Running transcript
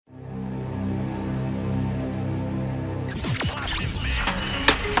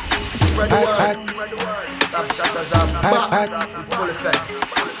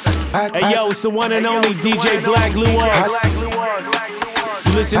Hey yo, it's the one and only DJ Blkluos.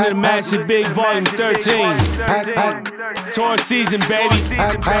 You listen to the Massive Big Volume 13. Tour season, baby.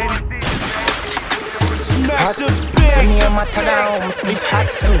 Massive Big. Me and my tada spliff hot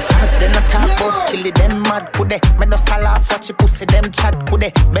so hot. Then I talk boss kill it, them mad kude. Me do laugh watch you pussy them chat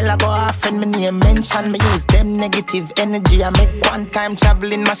kude. Bella go off and me name mention. Me use them negative energy. I make one time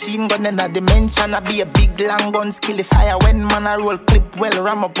traveling machine gun in a dimension. I be a big long gun skill the fire when man I roll clip well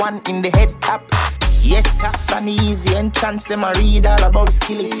ram up one in the head top. Yes, half an easy entrance. Them I read all about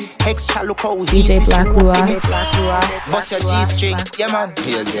skilly. Extra look how easy DJ Blkluos. Bust your G-string, yeah man.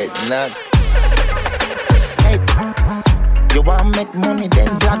 You get knocked. Said, you want make money,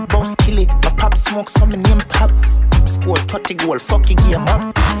 then black boss kill it. My pop smoke, so me name pop. Score 30 goal, fuck your game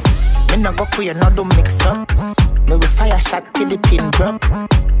up. Me no go queer, no do mix up. Me will fire shot till the pin broke.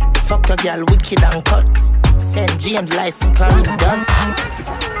 Fuck your girl, wicked and cut. Send James license, Clarence done.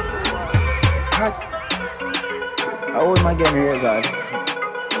 How old my game here, God?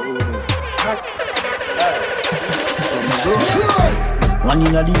 One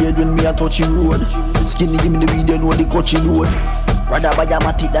in the head when me a touching road. Skinny give me the video, know the coaching road. Rather buy a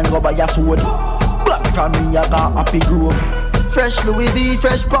matic than go buy a sword. Black from me, I got happy grove. Fresh Louis V,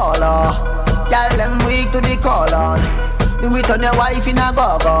 fresh Paula. Y'all them weak to the call on. Do it on your wife in a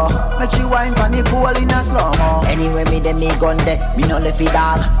go-go. Make she wine pan the pool in a slow-mo. Anyway, me dem me gun de, me no left it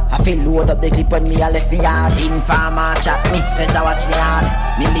dog. I feel load up the clip when me a left me hard. Informer chat me, first I watch me hard.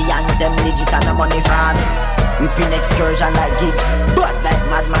 Millions them legit and the money fraud. Whipping excursion like gigs, but like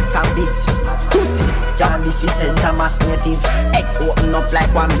Mad Max and Biggs. Pussy, can't this is center mass native. Head open up like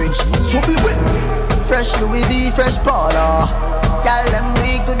one bridge. Trouble with fresh Louis V, fresh Paula. Y'all them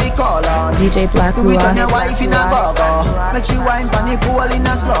weak to the call on. DJ Blkluos. We turn your wife in a go-go. Make she wine pan the pool in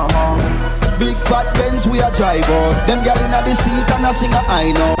a slow-mo. Big fat Benz we a drive out. Them gyal inna the seat and a sing a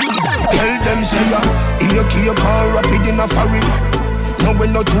I know. Tell them say ya, here key car rapid in a foreign. Now we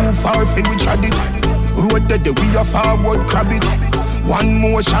not too far fi we trad it. Road dead we a forward crab it. One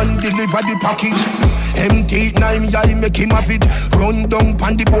motion deliver the package. MT9 y'all make him have it. Run down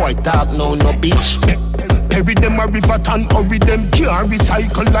pan the boy talk no bitch. Bury them a river tan, hurry them can't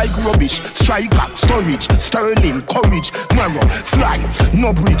recycle like rubbish. Striker, storage, sterling, courage, narrow, fly,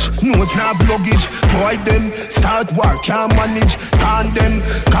 no bridge, nose nav luggage. Boy them start war, can't manage. Can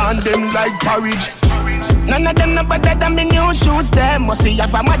them like porridge. None of them no better than me new shoes them. Must see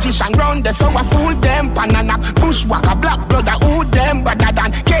have a magician round there, so I fool them. Panana, bushwhacker, black brother, who them better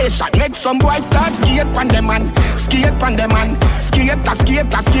than K-shot. Make some boys start skate pan them man. Skate pan them man. Skate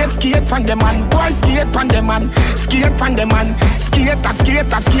pan them man. Boy skate pan them man. Skate pan them man.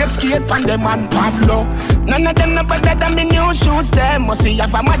 Skate pan them man. Pablo. None of them no better than me new shoes them. Must see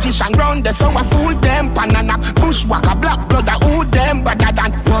have a magician round there, so I fool them. Panana, bushwhacker, black brother, who them better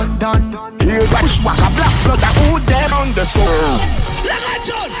than one done. Here bushwhacker, black brother, who them on the soul.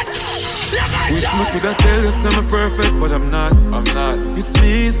 Wish me coulda tell you I'm perfect, but I'm not. It's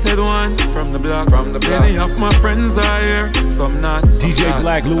me, said one from the block. Many of my friends are here, some not. DJ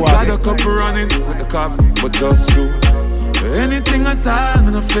Blkluos. Got a couple running with the cops, but just you. Anything at all,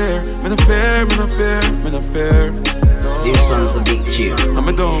 me no fear. This one's a big cheer. And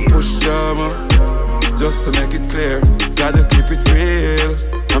me don't push drama, just to make it clear. Gotta keep it real.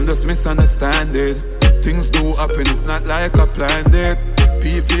 I'm just misunderstanding. Things do happen, it's not like I planned it.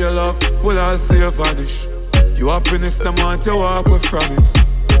 People you love will all see you vanish. You happiness, them want you walk away from it.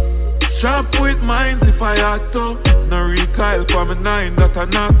 Sharp with minds if I had to. No recoil for me 9 that I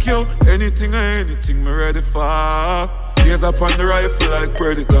knock you. Anything me ready for. Gaze up on the rifle like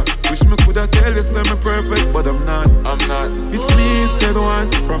predator. Wish me coulda tell you I'm perfect, but I'm not. It's me, said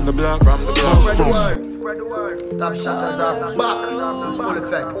one from the block. Spread the word. Top shutters are back. Full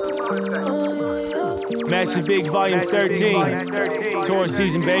effect. Massive Big Volume 13. Tour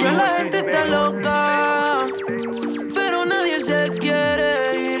season, baby. La gente está loca, pero nadie se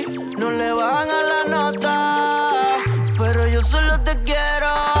quiere ir. No le bajan a la nota, pero yo solo te quiero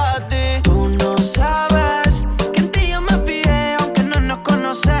a ti. Tú no sabes que en ti yo me fijé, aunque no nos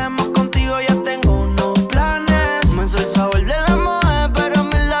conocemos. Contigo ya tengo unos planes. Me soy sabor de la mujer, pero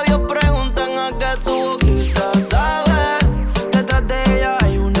mis labios preguntan a qué tu boquita sabe. Detrás de ella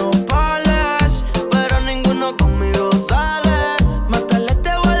hay unos pales, pero ninguno conmigo sale. Más tarde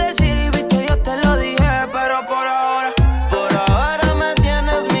te voy a decir, y viste, yo te lo dije.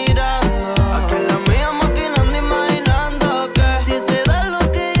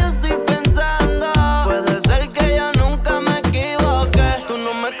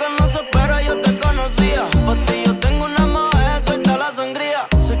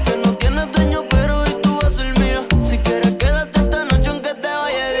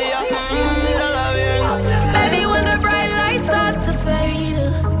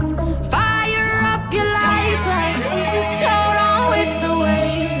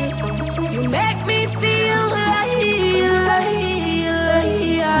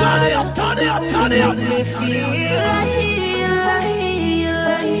 me feel like.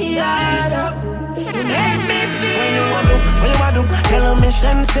 You make me feel. When you want to tell a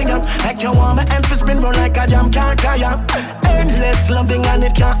mission, sing up like you want my emphasis spin round like a jam can't tire. Endless loving and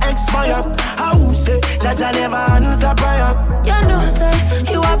it can't expire. I will say, Jaja never answer prayer. You know, say,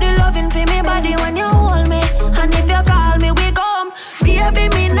 you have the loving for me body when you hold me. And if you call me, we come. Baby,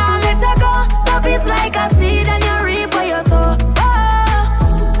 me now let her go. Love is like a seed and you reap what you sow.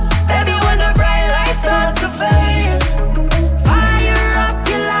 Oh, baby, when the bright lights start to fade, fire up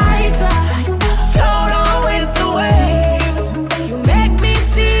your lighter, float on with the waves. You make me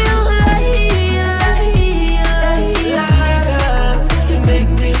feel lighter. You make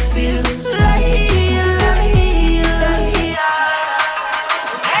me feel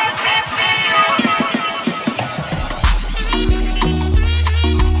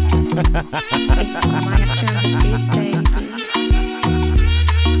It's my maestro on the beat, baby.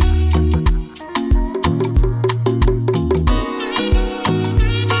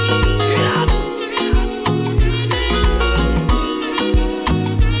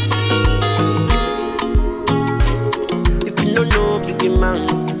 If you don't know big man,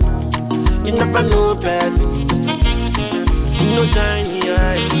 you never know person. You know shiny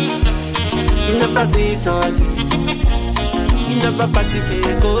eyes, you never see something. You never party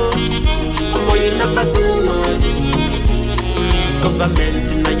fago, or you never do nothing.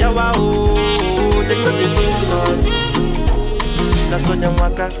 Government in a yawa, they could do nothing. That's when you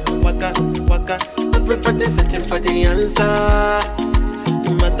waka. Everybody searching for the answer.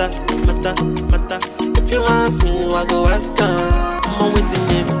 Matter. If you ask me, I go ask her. I'm waiting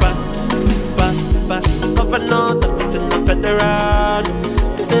me back. Governor, that is in the federal.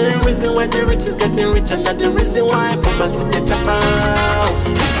 The same reason why the rich is getting rich, and that's the reason why Papa see the chopper.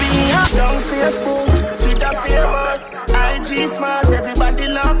 Down Facebook, Twitter famous, IG smart, everybody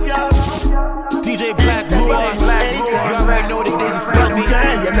love ya. DJ Blkluos, you already know the days you feel me.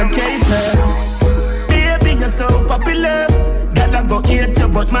 Girl, you're the cater. Baby, you're so popular. Girl, I go hate you,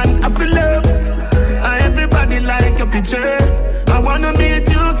 but man, I feel love. Everybody like your picture. I wanna meet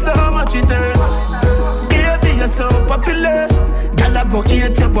you so much it hurts. Baby, you're so popular. Girl, I go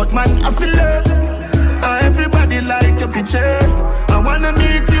hate you, but man, I feel love. Everybody like your picture. I wanna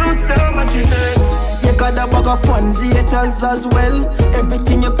meet you so much it hurts. You got a bag of fans, haters as well.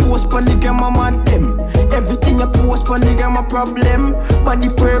 Everything you post on the game, I'm on them. Everything you post on the game, a problem. Body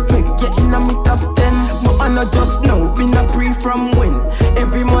perfect, getting on me top 10. But I know just now, been a pre from when.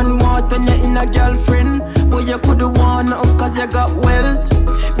 Every man want and you in a girlfriend. But you coulda won up cause you got wealth.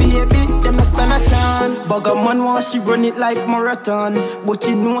 Baby, them a stand a chance. Bag a man want she run it like marathon. But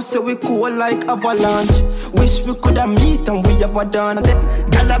you know so we cool like avalanche. Wish we coulda meet and we ever done.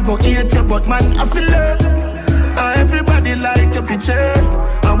 Girl I go hate you but man I feel love. Everybody like your picture.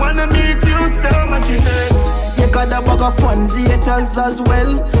 I wanna meet you so much it hurts. You got a bag of fans, haters as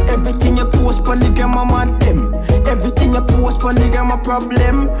well. Everything you post on the game, I'm on them. Everything you post on the game, a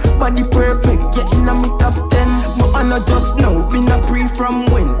problem. Body perfect, getting on me top 10. But I know just now, been a pre from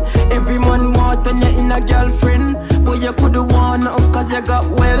when. Every man want and you in a girlfriend. But you coulda won up cause you got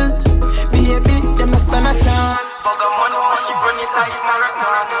wealth. Baby, them a stand a chance. Bag a man want she run it like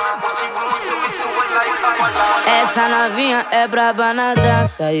marathon. But you know so we so like a ballad. Essa novinha é braba na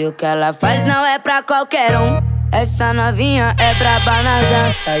dança e o que ela faz não é pra qualquer um. Essa novinha é braba na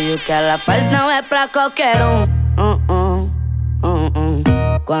dança e o que ela faz não é pra qualquer um.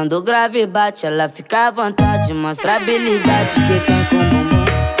 Quando o grave bate, ela fica à vontade, mostra a habilidade que tem com o bumbum.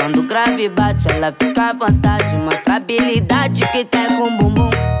 Quando o grave bate, ela fica à vontade, mostra a habilidade que tem com o bumbum.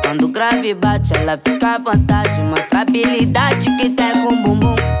 Quando o grave bate, ela fica à vontade, mostra a habilidade que tem com o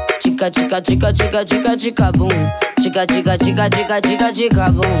bumbum. Tica, tica, tica, tica, tica, tica, bum. Tica, tica, tica, tica, tica,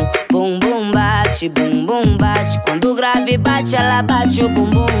 tica, bum. Bum, bum, bate, bum, bum, bate. Quando o grave bate, ela bate o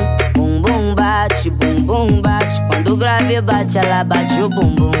bumbum. Bum, bum, bate, bum, bum, bate. Quando o grave bate, ela bate o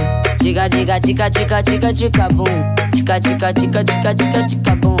bumbum. Tica, tica, tica, tica, tica, tica, bum. Tica, tica, tica, tica, tica,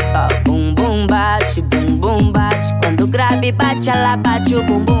 tica, bum. Bum, bum, bate, bum, bum, bate. Quando o grave bate, ela bate o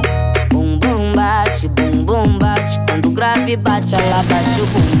bumbum. Bum, bum, bate, bum, bum, bate. Quando o grave bate, ela bate o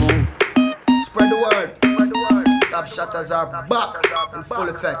bumbum. Spread the word. Top shutters are back in full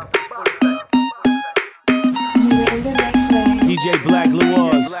effect. DJ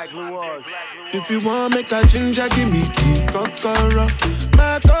Blkluos. If you want make a ginger, give me the kokoro.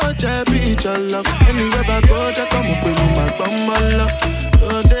 My touch, I be your love. Anywhere I go, they come up with my bummer.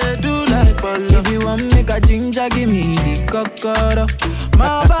 So they do like ball. If you want make a ginger, give me the kokoro.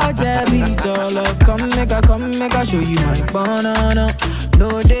 My body be your love. Come make a show you my banana.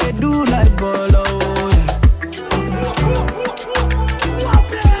 No, they do like bolo.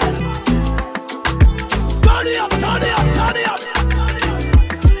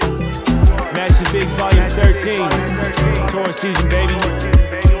 Massive Big Volume 13. Tour season, baby.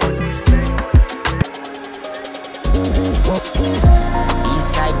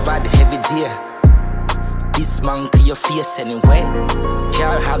 Eastside bad heavy deer. This monkey your face anyway.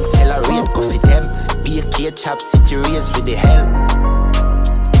 Car accelerate, coffee them. Be a key chop, city race with the hell.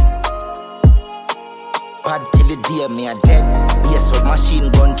 Bad till the day me a dead. Be a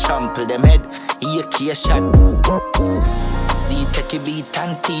submachine gun trample them head. Be a key shot. See take a beat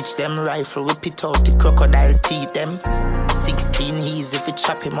and teach them. Rifle whip it out the crocodile teeth them. 16 easy if you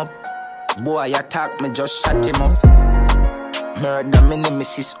chop him up. Boy attack me just shut him up. Murder me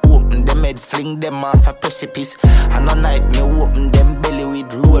nemesis, open them head, fling them off a precipice. And a knife me open them belly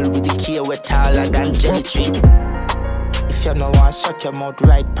with roll with the key wet taller than jelly tree. If you no want shut your mouth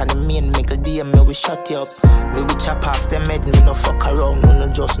right pan the main mickle DM me we shut you up. Me we chop off them head, me no fuck around. No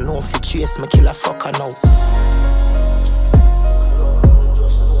just know if you chase me kill a fucker now.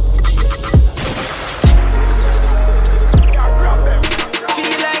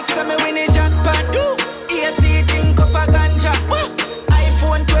 Feel like some me win a jackpot. AC think of a ganja.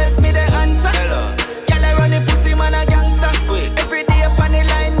 iPhone 12 me the answer. Hello. Girl I run the pussy man a gangster. Every day up on the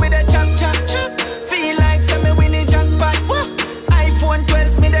line with a chop chop chop. Feel like some me win a jackpot. iPhone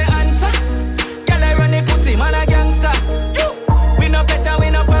 12 me the answer. Girl I run the pussy man a gangster. We no better, we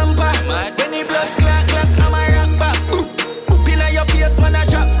no pamper. When the blood clot clot, I'm a rock back. Poop in your face man a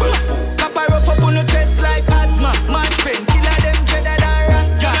drop. Copper rough up on the chest like asthma. March pen, killer them dreader than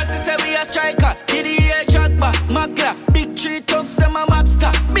Rasta. You know say we a striker, DDA jackpot, Magla. Big tree tugs them a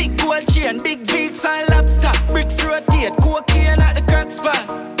mobster. Big gold chain, big beats and lobster. Bricks rotate, cocaine at the crack spot.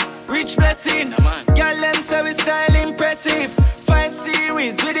 Rich blessing, girl them say we style impressive. 5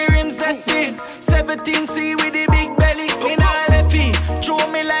 series with the rims that spin. 17C with the big belly in all leffy. Show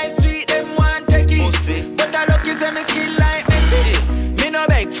me like sweet, them want take it. But I lucky say me skill like Messi. Me no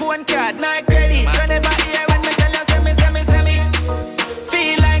beg phone card, no credit. You never hear when me tell you say me.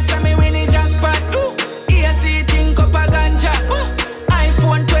 Feel like say me win a jackpot. AC think up a ganja.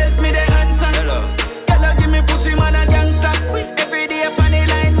 iPhone 12 me the answer. Hello, give me pussy man a gangster. Every day up on the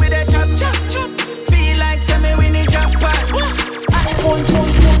line with a chop chop chop. Feel like say me win a jackpot. iPhone 12.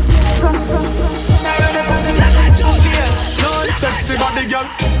 Sexy body girl,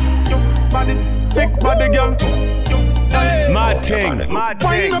 body, thick body girl. My ting.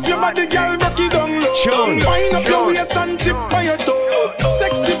 Wind up your body girl, rock it down low. Wind up your waist and tip by your toe.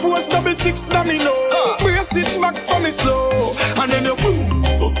 Sexy pose, 6 domino. Brace it back for me slow, and then you boom.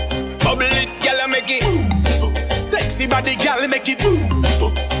 Bubble it, girl, make it. Sexy body girl, make it.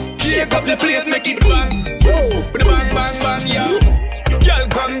 Shake up the place, make it bang. Bang, bang, bang, yeah. Girl,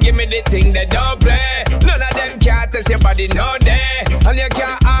 come give me the thing that don't play. None of them can't test your body, no day. And you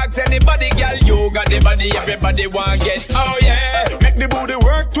can't ask anybody, girl. You got the body, everybody want get. Oh yeah. Make the booty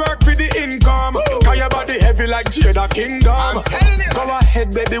work for the income. Cause your body heavy like Jada Kingdom. Go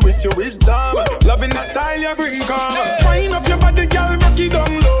ahead, baby, with your wisdom. Loving the style you bring, come. Wind up your body, girl, rock it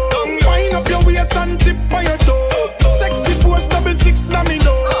down low. Wind up your waist and tip by your toe. Sexy pose, 6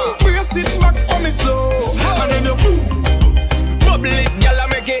 domino. Brace it back for me slow, and then you boom. Bubble it, girl,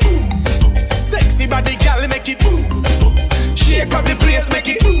 make it. Sexy body, girl, make it. Shake up the place, make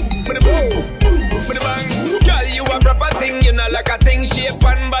it. Bang. Girl, you a proper thing, you know like a thing. Shape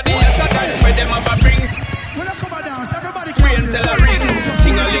and body, yes, I dance for them up a bring. When I come and dance, everybody Rain tell a ring.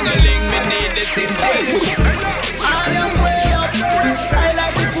 Sing-a-ling-a-ling, me need this in. I am way up. I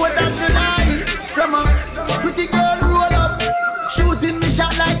like the 4th of July. From a pretty girl roll up, shooting me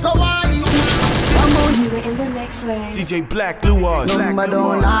shot like Hawaii. You were in the mix with DJ Blkluos. Number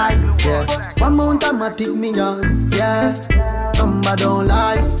don't lie, yeah. One mount of matic me young, yeah. Number don't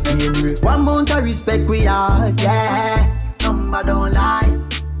lie, one mount of respect we are, yeah. Number don't lie.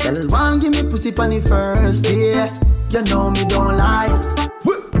 Girl, one give me pussy on the first day. You know me don't lie.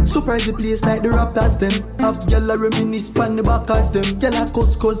 Surprise the place like the Raptors them. Have gyal a reminisce pan the backers them. Gyal a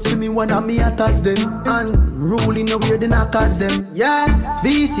cuss for me one of me attacks them. And ruling nowhere the knockers them. Yeah,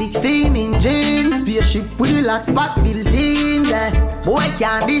 V16 engine, spaceship with the lock spot built in. Yeah, boy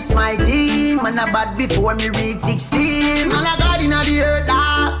can't diss my team. Man a bad before me reach 16. Man a god inna the earth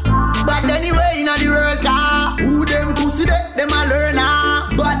but anyway inna the world car. Who them pussy de, them a learner.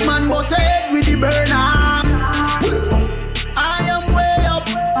 Batman bust head with the burner. I am way up.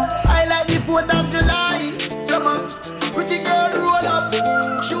 I like the 4th of July. Come on, pretty girl roll up,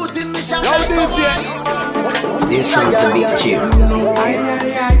 shooting me shot like DJ. This one's a big cheer.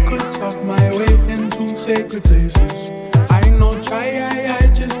 I could talk my way into sacred places. I know I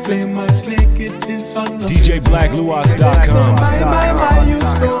just play my snake. It is on the DJ Blkluos.com. My, you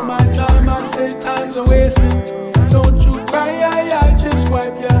stole my time. I say time's a wasting. Don't you cry, I just wait.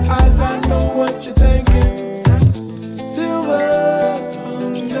 wipe your eyes, I know what you're thinking. Silver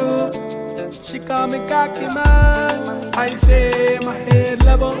tongue, no. She call me cocky man. I say my head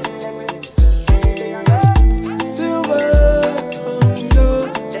level. Silver tongue, no.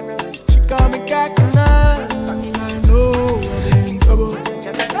 She call me cocky man. I know I'm in trouble.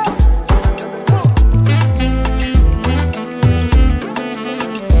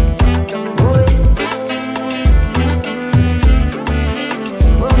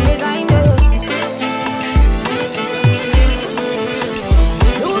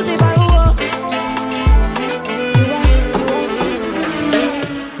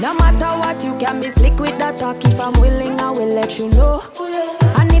 Can be slick with that talk. If I'm willing, I will let you know.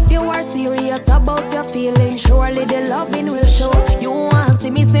 And if you are serious about your feelings, surely the loving will show. You want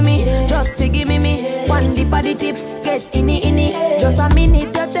see me, just forgive me. One dip at the tip, get inni. Just a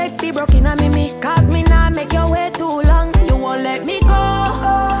minute to take the broken a me. Cause me nah make your way too long. You won't let me go.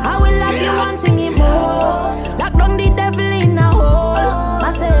 I will love you one thing more. Lock down the devil in a hole.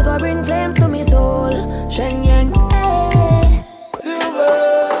 I say go bring flames to me soul. Shen yang, hey.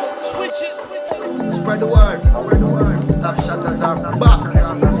 Silver. Switch it. Spread the word. Top shatters are back.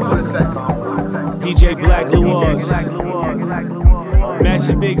 Full effect. DJ Blkluos.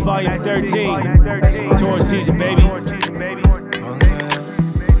 Massive Big Volume 13. Tour season, baby.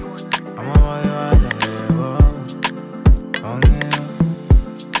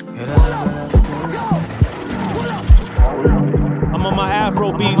 I'm on my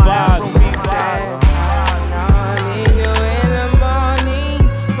Afrobeat vibes.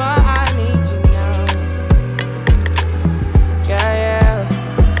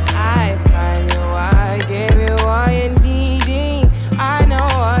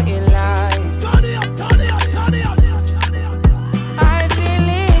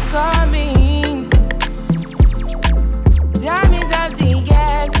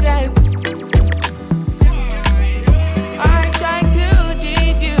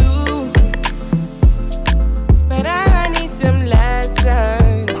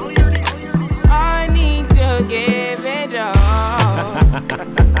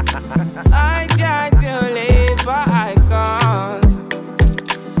 I try to live, but I can't.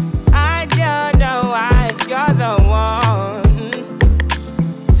 I don't know why you're the one.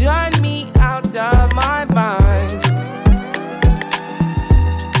 Turn me out of my mind.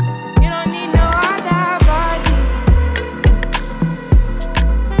 You don't need no other body.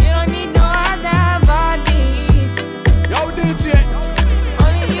 You don't need no other body. Yo, DJ.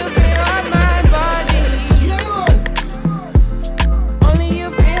 Only you feel on my body. Only you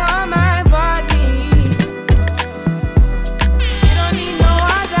feel on my body. You don't need no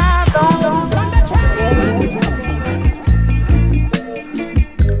other body.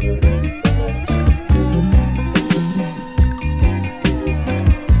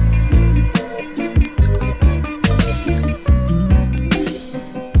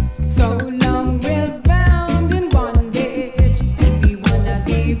 So long we're bound in bondage, and we wanna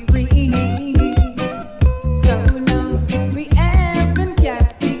be free. So long we have been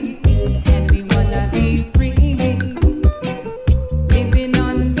captive, and we wanna be free. Living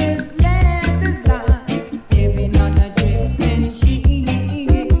on this land is like living on a drifting sheet,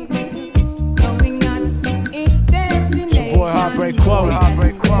 knowing not its destination. Boy, Heartbreak Quality.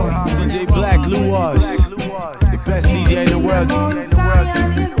 DJ Blkluos. The best DJ in the world.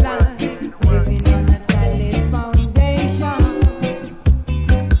 Zion is like living on a solid foundation,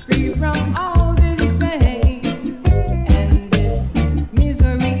 free from all this pain and this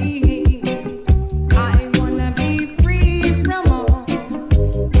misery. I wanna be free from all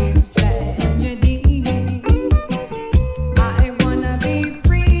this tragedy. I wanna be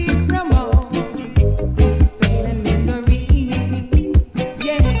free from all this pain and misery.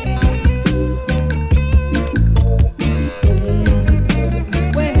 Yes.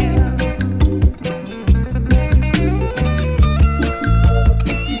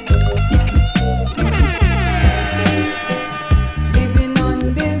 Living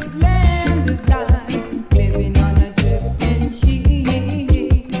on this land is like living on a drifting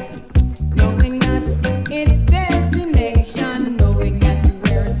sheet, knowing not its destination, knowing not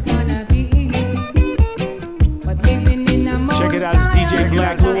where it's gonna be. But living in a Check it out, it's DJ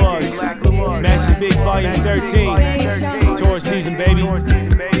Blkluos. Massive Big Volume 13. Tour season, baby.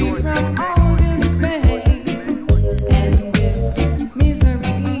 from all this pain and this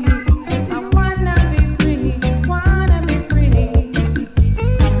misery. I wanna be free from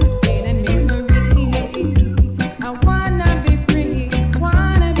this pain and misery. I wanna be free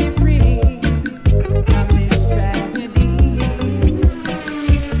from this tragedy.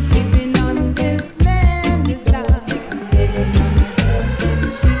 Living on this land is like living on a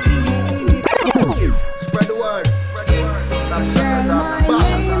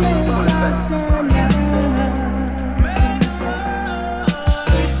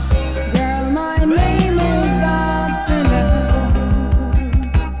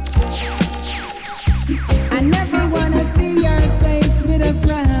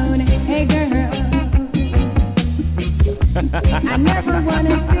I never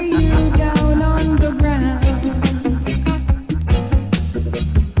wanna see you down on the ground.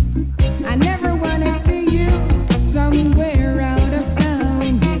 I never wanna see you somewhere out of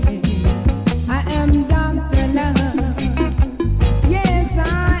town. I am Dr. Love. Yes,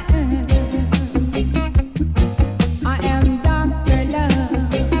 I am. I am Dr. Love.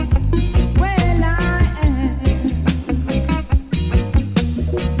 Well, I am.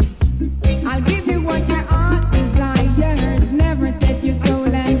 I'll give you what your heart desires. Never set your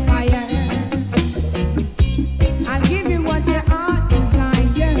soul on fire. I'll give you what your heart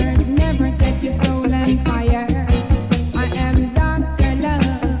desires. Never set your soul on fire. I am Dr.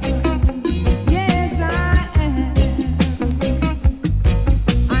 Love. Yes, I am.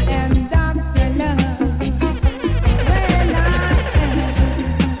 I am Dr. Love. Well,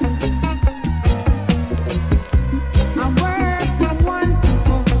 I work from 1 to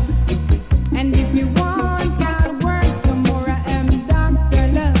 4. And if you want, I'll work some more. I am Dr.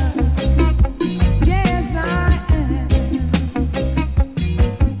 Love. Yes, I am.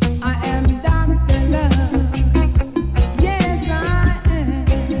 I am Dr. Love. Yes, I am.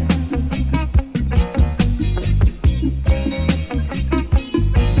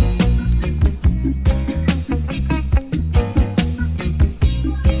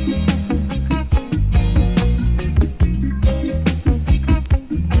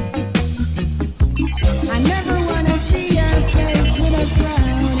 I never wanna see your face with a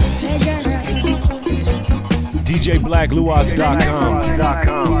crown. Hey, girl. DJBlkluos.com.